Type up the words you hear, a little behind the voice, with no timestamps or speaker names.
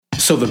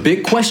So the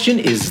big question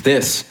is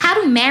this. How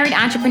do married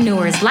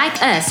entrepreneurs like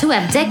us who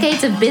have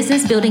decades of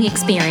business building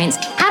experience,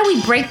 how do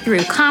we break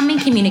through common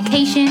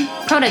communication,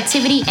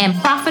 productivity, and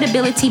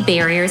profitability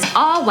barriers,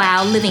 all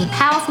while living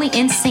powerfully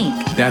in sync?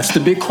 That's the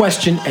big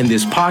question, and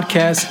this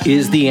podcast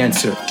is the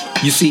answer.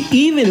 You see,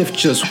 even if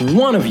just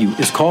one of you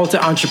is called to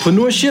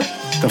entrepreneurship,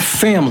 the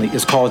family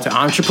is called to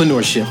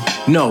entrepreneurship.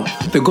 No,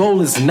 the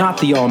goal is not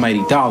the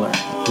almighty dollar.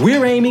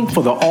 We're aiming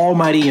for the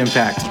almighty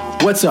impact.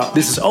 What's up?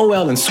 This is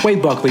OL and Sway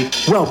Buckley.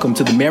 Welcome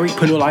to the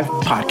Marriedpreneur Life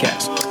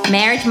Podcast.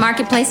 Marriage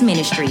Marketplace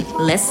Ministry.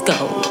 Let's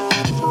go.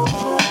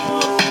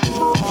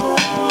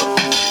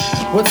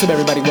 What's up,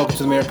 everybody? Welcome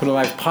to the Marriedpreneur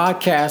Life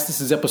Podcast.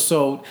 This is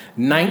episode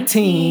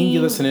 19.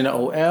 You're listening to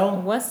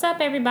OL. What's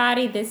up,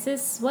 everybody? This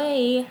is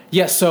Sway.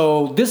 Yes,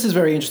 so this is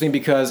very interesting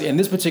because in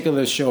this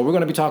particular show, we're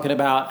going to be talking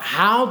about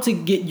how to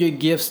get your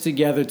gifts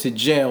together to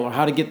jail or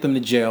how to get them to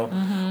jail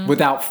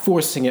without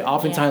forcing it.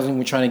 Oftentimes when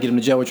we're trying to get them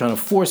to jail, we're trying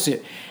to force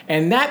it.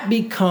 And that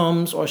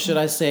becomes, or should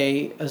I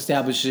say,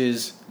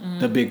 establishes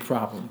the big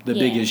problem, the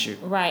big issue.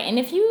 Right. And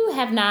if you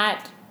have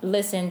not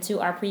listened to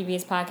our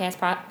previous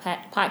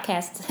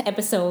podcast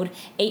episode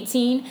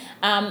 18,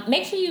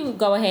 make sure you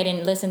go ahead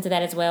and listen to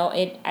that as well.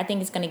 I think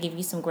it's going to give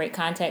you some great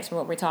context for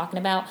what we're talking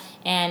about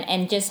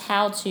and just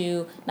how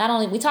to not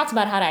only, we talked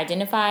about how to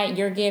identify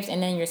your gifts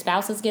and then your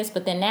spouse's gifts,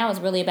 but then now it's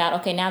really about,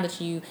 okay, now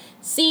that you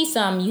see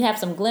you have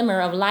some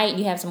glimmer of light,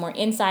 you have some more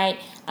insight,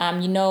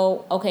 you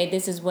know, okay,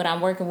 this is what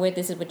I'm working with,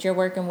 this is what you're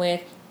working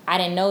with, I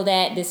didn't know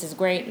that, this is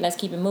great, let's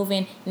keep it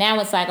moving. Now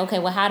it's like, okay,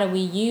 well, how do we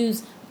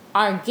use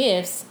our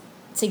gifts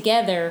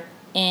together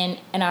in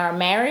our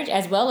marriage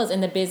as well as in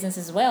the business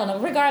as well? Now,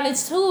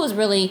 regardless who is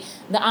really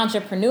the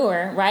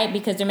entrepreneur, right?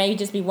 Because there may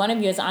just be one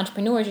of you as an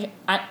entrepreneur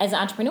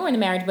in the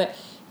marriage, but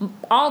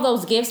all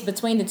those gifts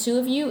between the two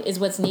of you is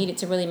what's needed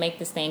to really make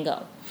this thing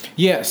go.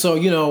 Yeah, so,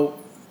 you know,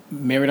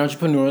 married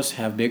entrepreneurs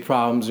have big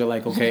problems. They're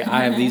like, okay,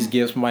 I have these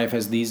gifts, my wife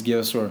has these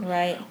gifts, or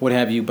what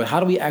have you. But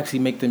how do we actually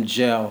make them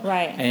gel?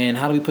 Right. And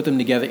how do we put them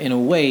together in a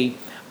way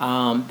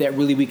that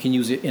really we can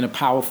use it in a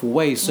powerful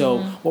way? So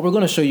what we're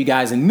going to show you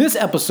guys in this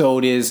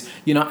episode is,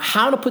 you know,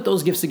 how to put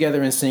those gifts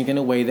together in sync in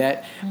a way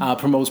that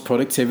promotes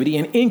productivity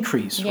and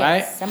increase,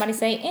 right? Somebody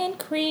say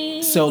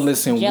increase. So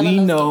listen, we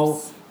know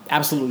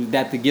absolutely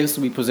that the gifts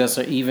that we possess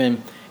are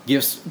even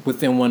gifts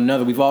within one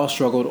another. We've all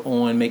struggled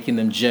on making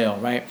them gel,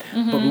 right?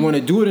 But we want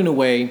to do it in a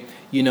way,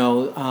 you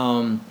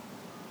know,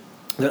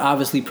 that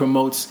obviously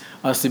promotes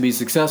us to be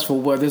successful.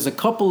 Well, there's a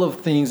couple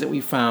of things that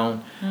we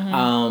found,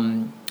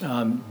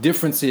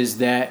 differences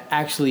that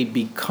actually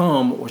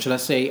become, or should I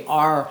say,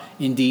 are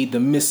indeed the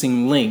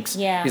missing links.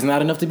 Yeah. It's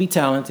not enough to be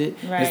talented.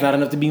 Right. It's not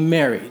enough to be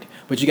married.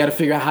 But you got to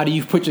figure out how do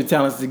you put your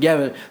talents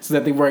together so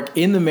that they work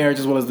in the marriage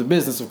as well as the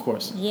business, of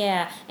course.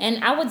 Yeah,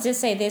 and I would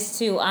just say this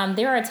too.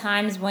 There are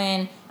times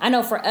when, I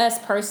know for us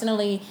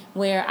personally,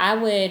 where I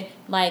would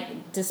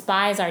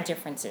despise our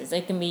differences.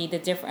 It can be the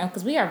different,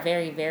 because we are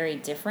very, very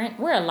different.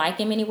 We're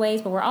alike in many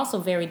ways, but we're also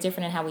very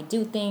different in how we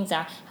do things,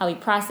 how we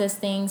process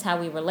things, how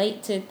we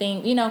relate to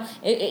things. You know,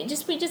 we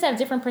just have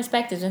different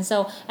perspectives. And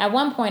so at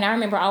one point, I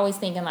remember always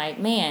thinking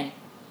man,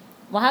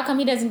 well, how come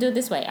he doesn't do it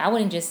this way? I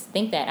wouldn't just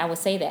think that. I would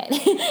say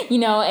that, you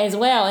know, as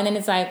well. And then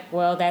it's like,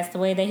 well, that's the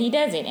way that he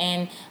does it.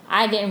 And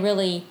I didn't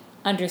really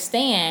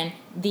understand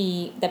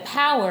the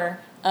power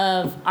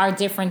of our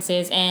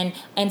differences. And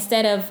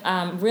instead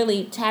of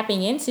really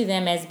tapping into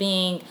them as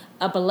being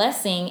a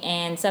blessing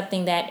and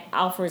something that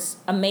offers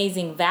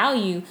amazing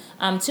value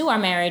to our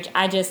marriage,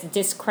 I just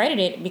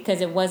discredited it because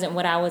it wasn't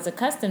what I was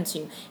accustomed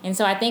to. And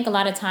so I think a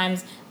lot of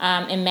times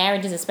in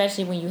marriages,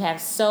 especially when you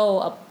have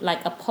so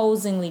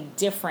opposingly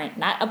different,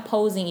 not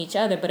opposing each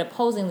other, but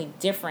opposingly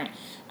different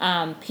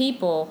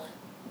people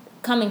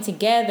coming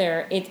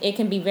together, it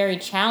can be very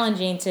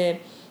challenging to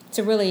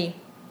really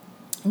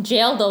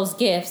gel those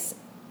gifts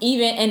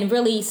even and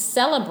really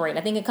celebrate. I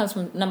think it comes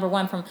from, number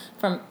one,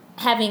 from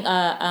having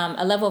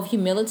a level of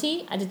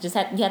humility.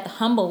 You have to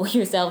humble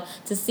yourself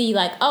to see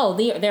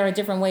there are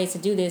different ways to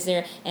do this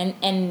there,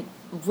 and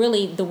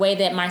really the way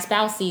that my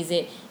spouse sees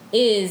it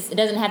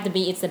doesn't have to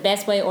be it's the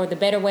best way or the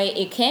better way.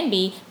 It can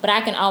be, but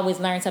I can always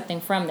learn something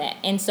from that.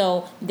 And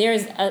so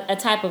there's a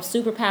type of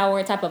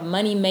superpower, a type of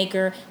money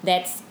maker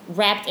that's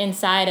wrapped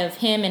inside of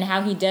him and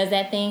how he does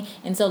that thing.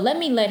 And so let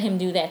him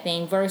do that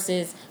thing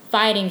versus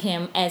fighting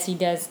him as he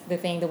does the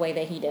thing the way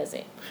that he does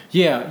it.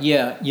 Yeah.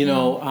 You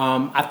know,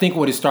 I think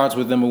what it starts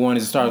with, number one,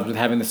 is it starts with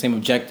having the same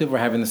objective or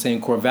having the same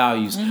core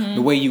values.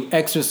 The way you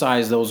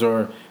exercise those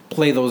or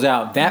play those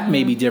out, that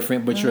may be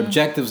different, but your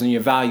objectives and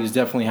your values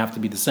definitely have to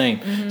be the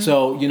same.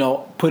 So, you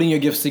know, putting your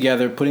gifts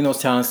together, putting those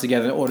talents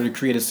together in order to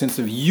create a sense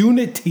of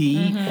unity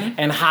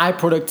and high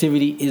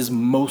productivity is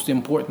most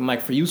important.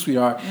 Like for you,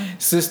 sweetheart,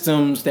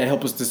 systems that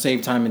help us to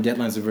save time and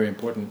deadlines are very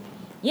important.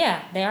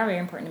 Yeah, they are very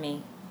important to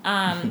me.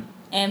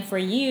 And for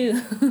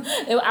you,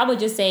 I would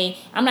just say,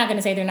 I'm not going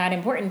to say they're not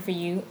important for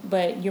you,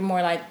 but you're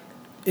more like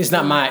it's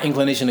not my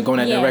inclination to go in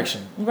that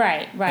direction.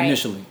 Right.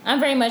 Initially. I'm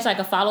very much like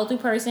a follow-through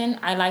person.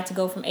 I like to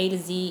go from A to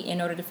Z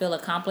in order to feel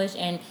accomplished.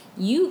 And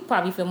you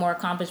probably feel more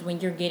accomplished when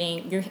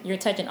you're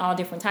touching all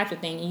different types of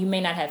things. You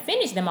may not have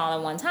finished them all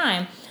at one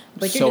time,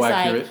 but you're so just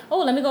accurate. like, oh,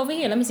 let me go over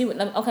here. Let me see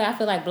okay, I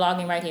feel like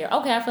blogging right here.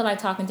 Okay, I feel like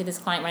talking to this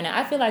client right now.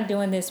 I feel like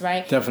doing this,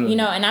 right? Definitely.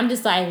 And I'm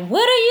just like,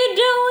 what are you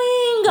doing?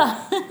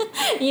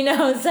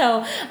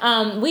 So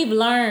we've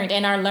learned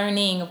and are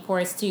learning, of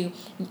course, to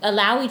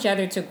allow each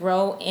other to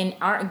grow in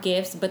our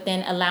gifts, but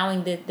then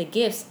allowing the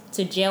gifts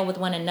to gel with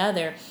one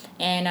another.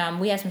 And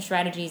we have some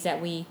strategies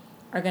that we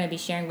are going to be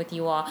sharing with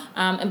you all.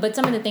 But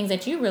some of the things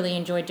that you really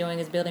enjoy doing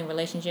is building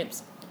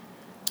relationships.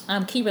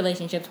 Key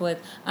relationships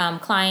with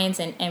clients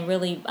and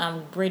really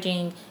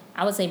bridging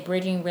not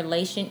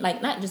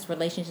just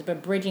relationships,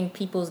 but bridging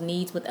people's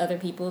needs with other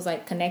people's,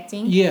 like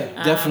connecting.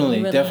 Yeah, definitely.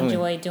 We really definitely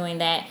enjoy doing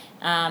that.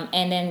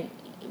 And then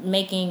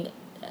making,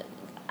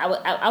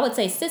 I would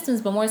say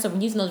systems, but more so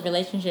using those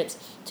relationships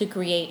to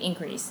create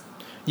increase.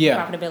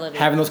 Profitability.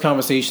 Having those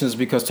conversations,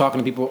 because talking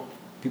to people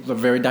are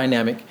very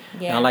dynamic.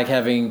 Yeah. And I like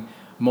having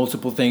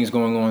multiple things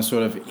going on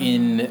sort of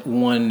in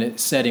one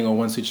setting or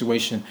one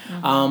situation.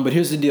 But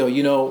here's the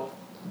deal,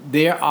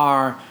 there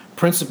are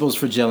principles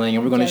for gelling,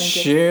 and we're going to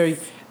share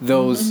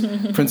those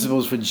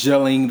principles for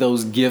gelling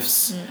those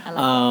gifts.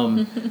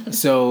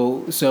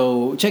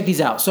 So check these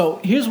out. So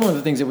here's one of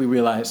the things that we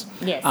realized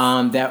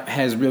that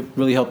has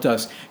really helped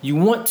us. You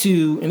want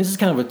to, and this is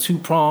kind of a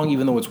two-prong,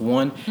 even though it's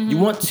one, you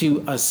want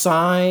to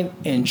assign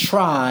and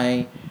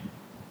try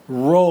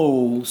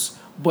roles,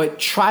 but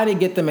try to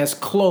get them as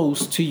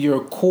close to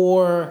your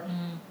core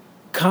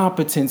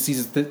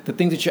competencies, the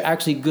things that you're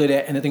actually good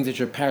at and the things that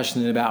you're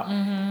passionate about.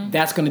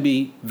 That's going to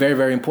be very,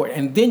 very important.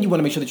 And then you want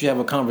to make sure that you have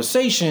a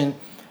conversation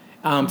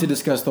to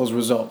discuss those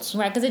results.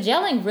 Right, because the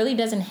gelling really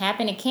doesn't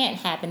happen. It can't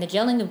happen. The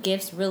gelling of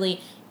gifts really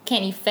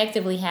can't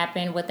effectively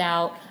happen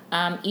without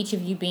each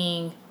of you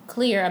being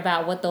clear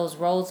about what those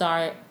roles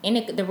are.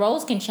 And the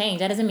roles can change.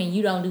 That doesn't mean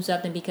you don't do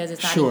something because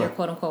it's not in your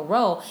quote-unquote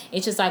role.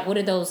 It's just like, what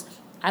are those...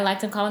 I like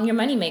to call them your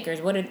money makers.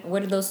 What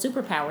are those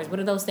superpowers? What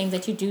are those things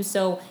that you do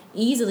so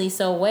easily,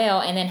 so well?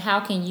 And then how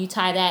can you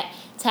tap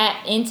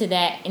into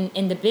that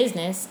in the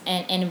business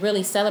and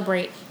really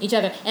celebrate each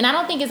other? And I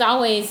don't think it's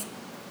always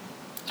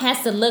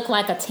has to look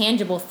like a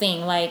tangible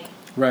thing. Like,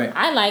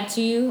 I like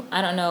to,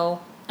 I don't know,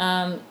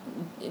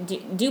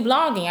 do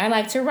blogging. I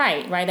like to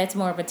write, right? That's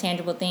more of a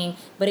tangible thing.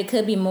 But it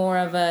could be more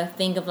of a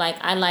thing of like,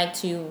 I like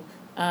to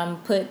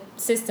put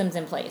systems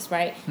in place,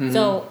 right?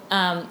 So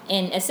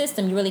in a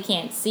system, you really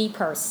can't see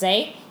per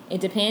se. It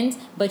depends,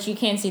 but you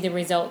can see the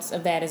results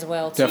of that as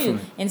well too.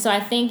 Definitely. And so I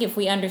think if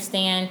we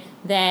understand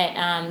that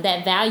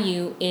that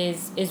value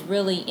is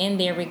really in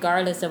there,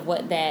 regardless of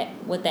what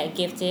that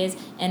gift is,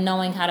 and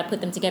knowing how to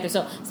put them together.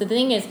 So the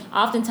thing is,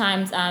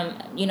 oftentimes,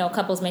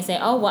 couples may say,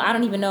 "Oh, well, I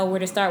don't even know where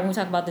to start when we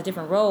talk about the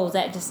different roles.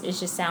 It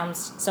just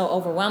sounds so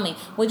overwhelming."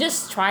 Well,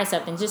 just try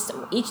something. Just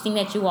each thing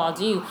that you all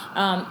do.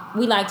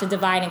 We like to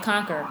divide and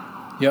conquer.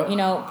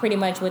 Yep. Pretty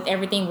much with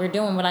everything we're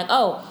doing, we're like,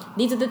 "Oh,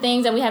 these are the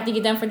things that we have to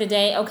get done for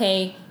today."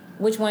 Okay.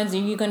 Which ones are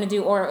you going to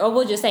do? Or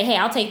we'll just say, hey,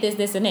 I'll take this,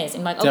 this, and this.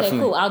 And like, okay, Definitely.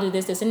 Cool, I'll do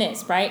this, this, and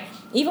this, right?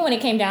 Even when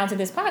it came down to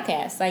this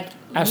podcast, like,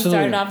 Absolutely.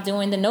 We started off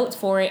doing the notes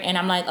for it, and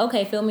I'm like,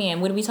 okay, fill me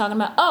in. What are we talking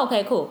about? Oh,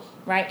 okay, cool,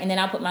 right? And then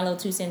I'll put my little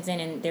 2 cents in,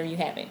 and there you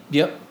have it.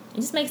 Yep. It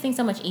just makes things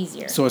so much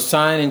easier. So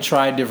assign and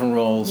try different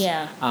roles.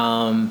 Yeah.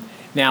 Now, and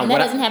that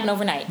doesn't happen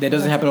overnight. That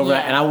doesn't happen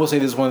overnight. And I will say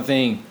this one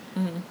thing.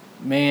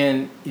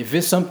 Man, if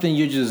it's something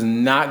you're just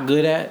not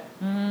good at,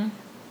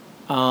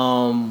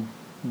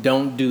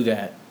 don't do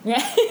that.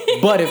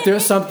 But if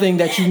there's something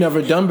that you've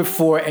never done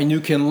before and you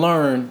can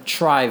learn,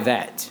 try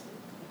that.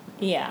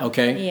 Yeah.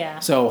 Okay? Yeah.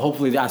 So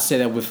hopefully I say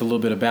that with a little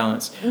bit of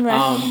balance.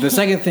 Right. The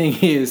second thing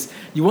is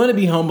you want to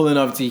be humble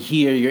enough to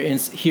hear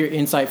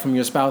insight from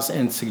your spouse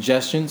and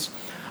suggestions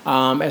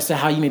as to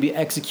how you may be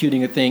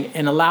executing a thing,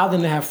 and allow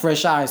them to have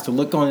fresh eyes to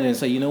look on it and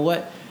say, you know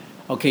what?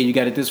 Okay, you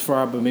got it this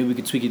far, but maybe we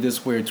could tweak it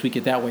this way or tweak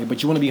it that way.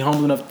 But you want to be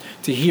humble enough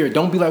to hear.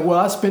 Don't be like, well,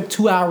 I spent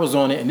 2 hours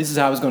on it, and this is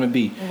how it's going to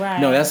be. Right.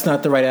 No, that's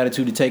not the right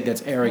attitude to take.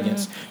 That's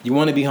arrogance. You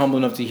want to be humble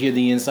enough to hear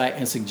the insight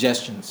and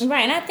suggestions.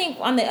 Right, and I think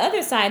on the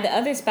other side, the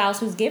other spouse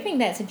who's giving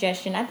that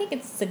suggestion, I think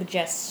it's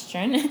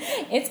suggestion.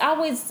 It's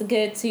always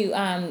good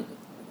to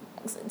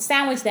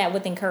sandwich that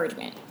with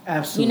encouragement.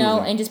 Absolutely.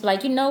 And just be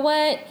like, you know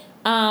what?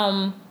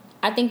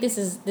 I think this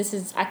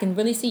is. I can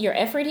really see your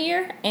effort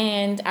here,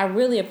 and I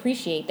really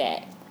appreciate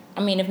that. I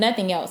mean, if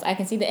nothing else, I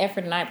can see the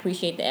effort and I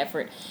appreciate the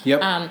effort.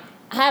 Yep. I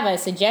have a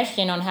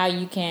suggestion on how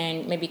you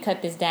can maybe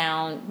cut this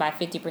down by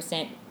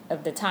 50%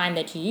 of the time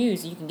that you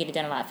use. You can get it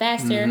done a lot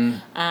faster.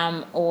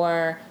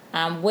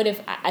 What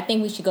if I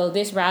think we should go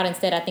this route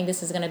instead? I think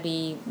this is going to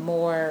be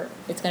more.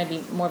 It's going to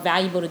be more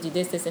valuable to do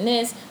this, this, and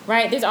this.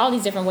 Right? There's all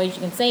these different ways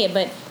you can say it,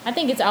 but I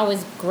think it's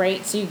always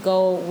great to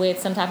go with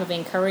some type of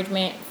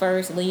encouragement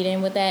first. Lead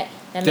in with that.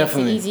 That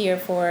Definitely. makes it easier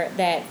for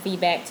that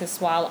feedback to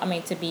swallow. I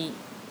mean, to be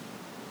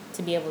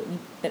to be able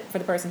for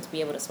the person to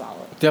be able to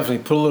swallow it. Definitely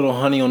put a little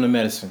honey on the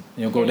medicine.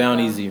 Go down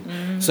easier.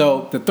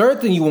 So the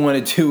third thing you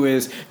want to do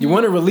is you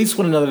want to release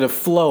one another to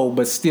flow,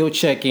 but still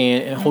check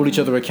in and hold each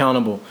other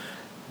accountable.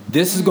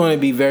 This is going to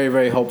be very,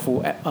 very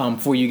helpful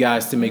for you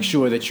guys to make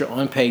sure that you're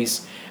on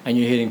pace and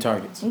you're hitting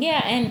targets.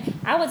 Yeah, and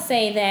I would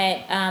say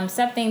that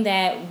something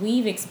that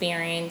we've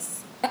experienced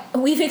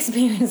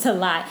a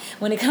lot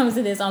when it comes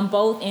to this on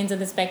both ends of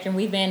the spectrum.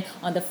 We've been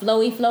on the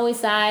flowy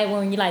side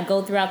when you like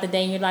go throughout the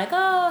day and you're like,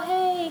 oh,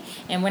 hey,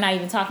 and we're not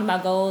even talking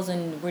about goals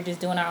and we're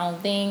just doing our own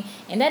thing.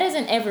 And that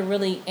doesn't ever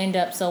really end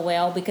up so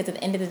well because at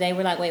the end of the day,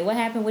 we're like, wait, what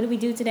happened? What did we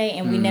do today?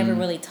 And we never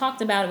really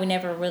talked about it. We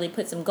never really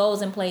put some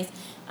goals in place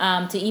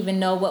to even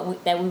know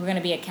that we were going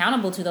to be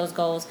accountable to those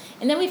goals.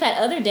 And then we've had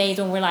other days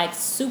when we're like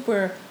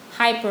super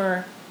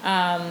hyper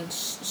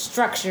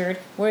structured,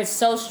 where it's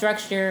so much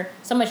structure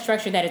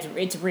that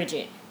it's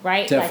rigid,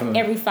 right?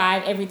 Definitely.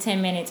 Like every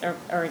 10 minutes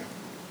are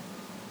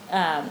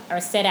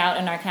set out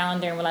in our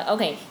calendar, and we're like,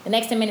 okay, the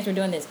next 10 minutes we're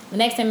doing this, the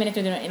next 10 minutes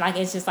we're doing, like,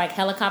 it's just like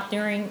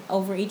helicoptering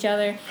over each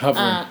other.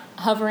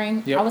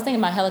 Hovering. Yep. I was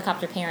thinking about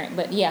helicopter parent,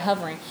 but yeah,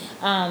 hovering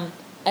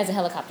as a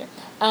helicopter.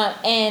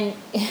 And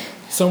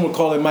some would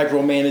call it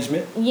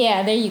micromanagement.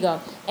 Yeah, there you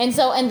go. And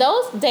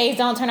those days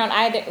don't turn out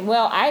either.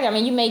 I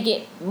mean, you may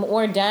get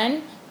more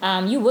done.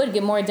 You would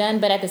get more done,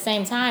 but at the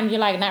same time, you're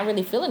like not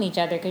really feeling each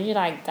other because you're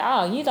like,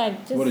 dog, you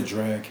like just what a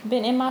drag.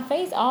 Been in my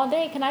face all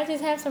day. Can I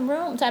just have some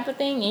room, type of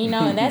thing? And,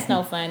 and that's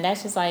no fun.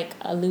 That's just like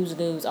a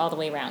lose all the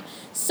way around.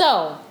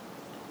 So,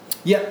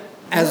 yeah.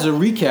 As a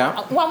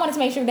recap, I wanted to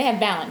make sure they have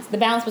balance. The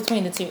balance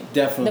between the two.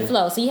 Definitely. The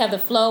flow. So you have the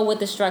flow with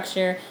the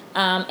structure.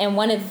 And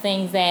one of the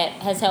things that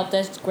has helped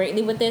us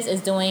greatly with this is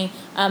doing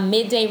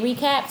midday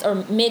recaps or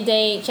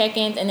midday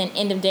check-ins and then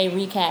end-of-day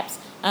recaps.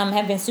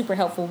 Have been super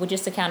helpful with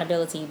just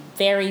accountability.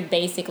 Very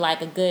basic,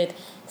 like a good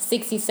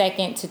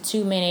 60-second to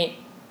 2-minute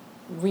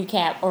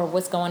recap or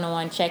what's going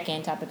on,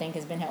 check-in type of thing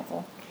has been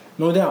helpful.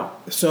 No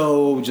doubt.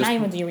 So just... I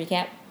even do your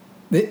recap.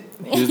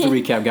 Here's the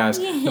recap, guys.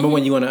 Number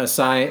one, you want to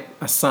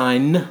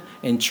assign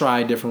and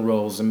try different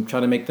roles and try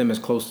to make them as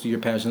close to your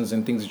passions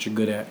and things that you're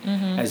good at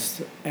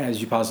as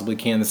you possibly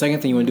can. The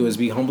second thing you want to do is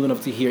be humble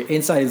enough to hear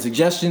insight and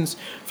suggestions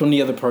from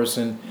the other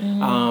person.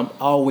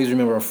 Always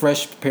remember, a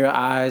fresh pair of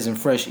eyes and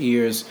fresh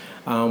ears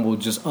will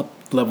just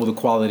up-level the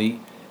quality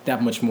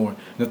that much more.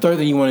 The third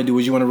thing you want to do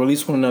is you want to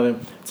release one another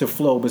to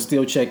flow, but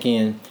still check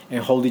in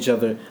and hold each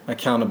other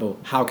accountable.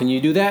 How can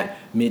you do that?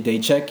 Midday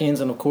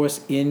check-ins and, of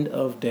course,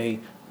 end-of-day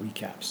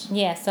recaps.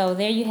 Yeah, so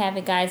there you have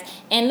it, guys.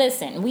 And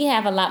listen, we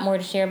have a lot more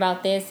to share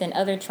about this and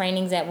other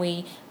trainings that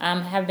we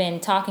have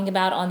been talking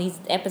about on these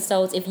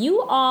episodes. If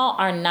you all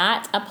are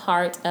not a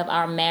part of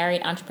our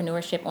Married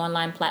Entrepreneurship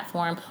online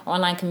platform,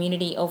 online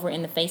community over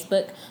in the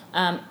Facebook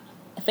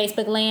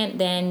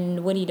land,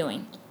 then what are you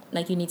doing?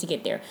 Like, you need to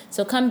get there.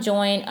 So come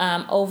join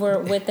over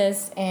with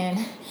us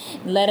and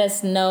let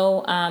us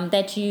know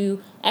that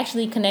you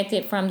actually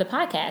connected from the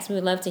podcast. We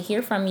would love to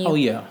hear from you. Oh,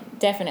 yeah.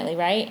 Definitely,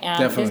 right?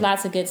 Definitely. There's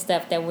lots of good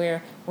stuff that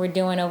we're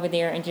doing over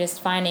there and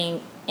just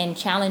finding and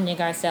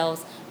challenging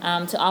ourselves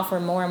to offer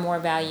more and more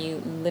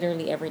value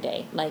literally every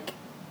day. Like,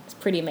 it's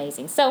pretty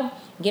amazing. So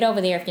get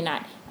over there if you're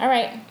not. All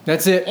right.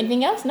 That's it.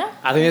 Anything else? No?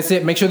 I think that's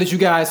it. Make sure that you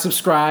guys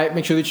subscribe.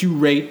 Make sure that you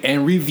rate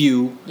and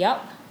review.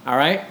 Yep. All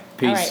right?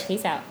 Peace. All right.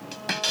 Peace out.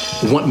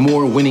 Want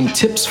more winning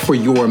tips for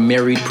your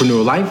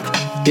marriedpreneur life?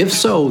 If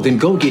so, then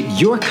go get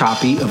your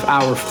copy of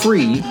our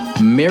free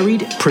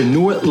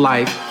Marriedpreneur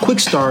Life Quick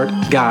Start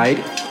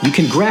Guide. You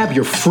can grab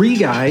your free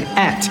guide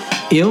at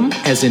M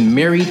as in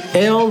married,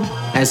 L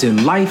as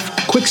in life,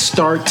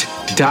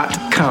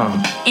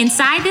 quickstart.com.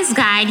 Inside this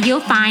guide, you'll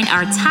find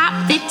our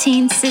top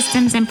 15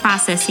 systems and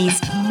processes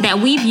that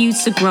we've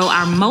used to grow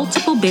our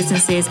multiple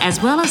businesses,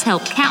 as well as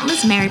help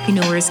countless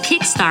marriedpreneurs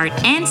kickstart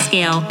and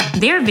scale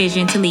their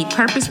vision to lead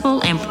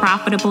purposeful and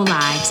profitable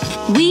lives.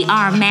 We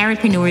are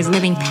marriedpreneurs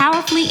living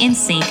powerfully in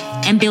sync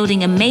and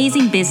building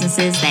amazing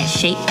businesses that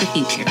shape the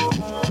future.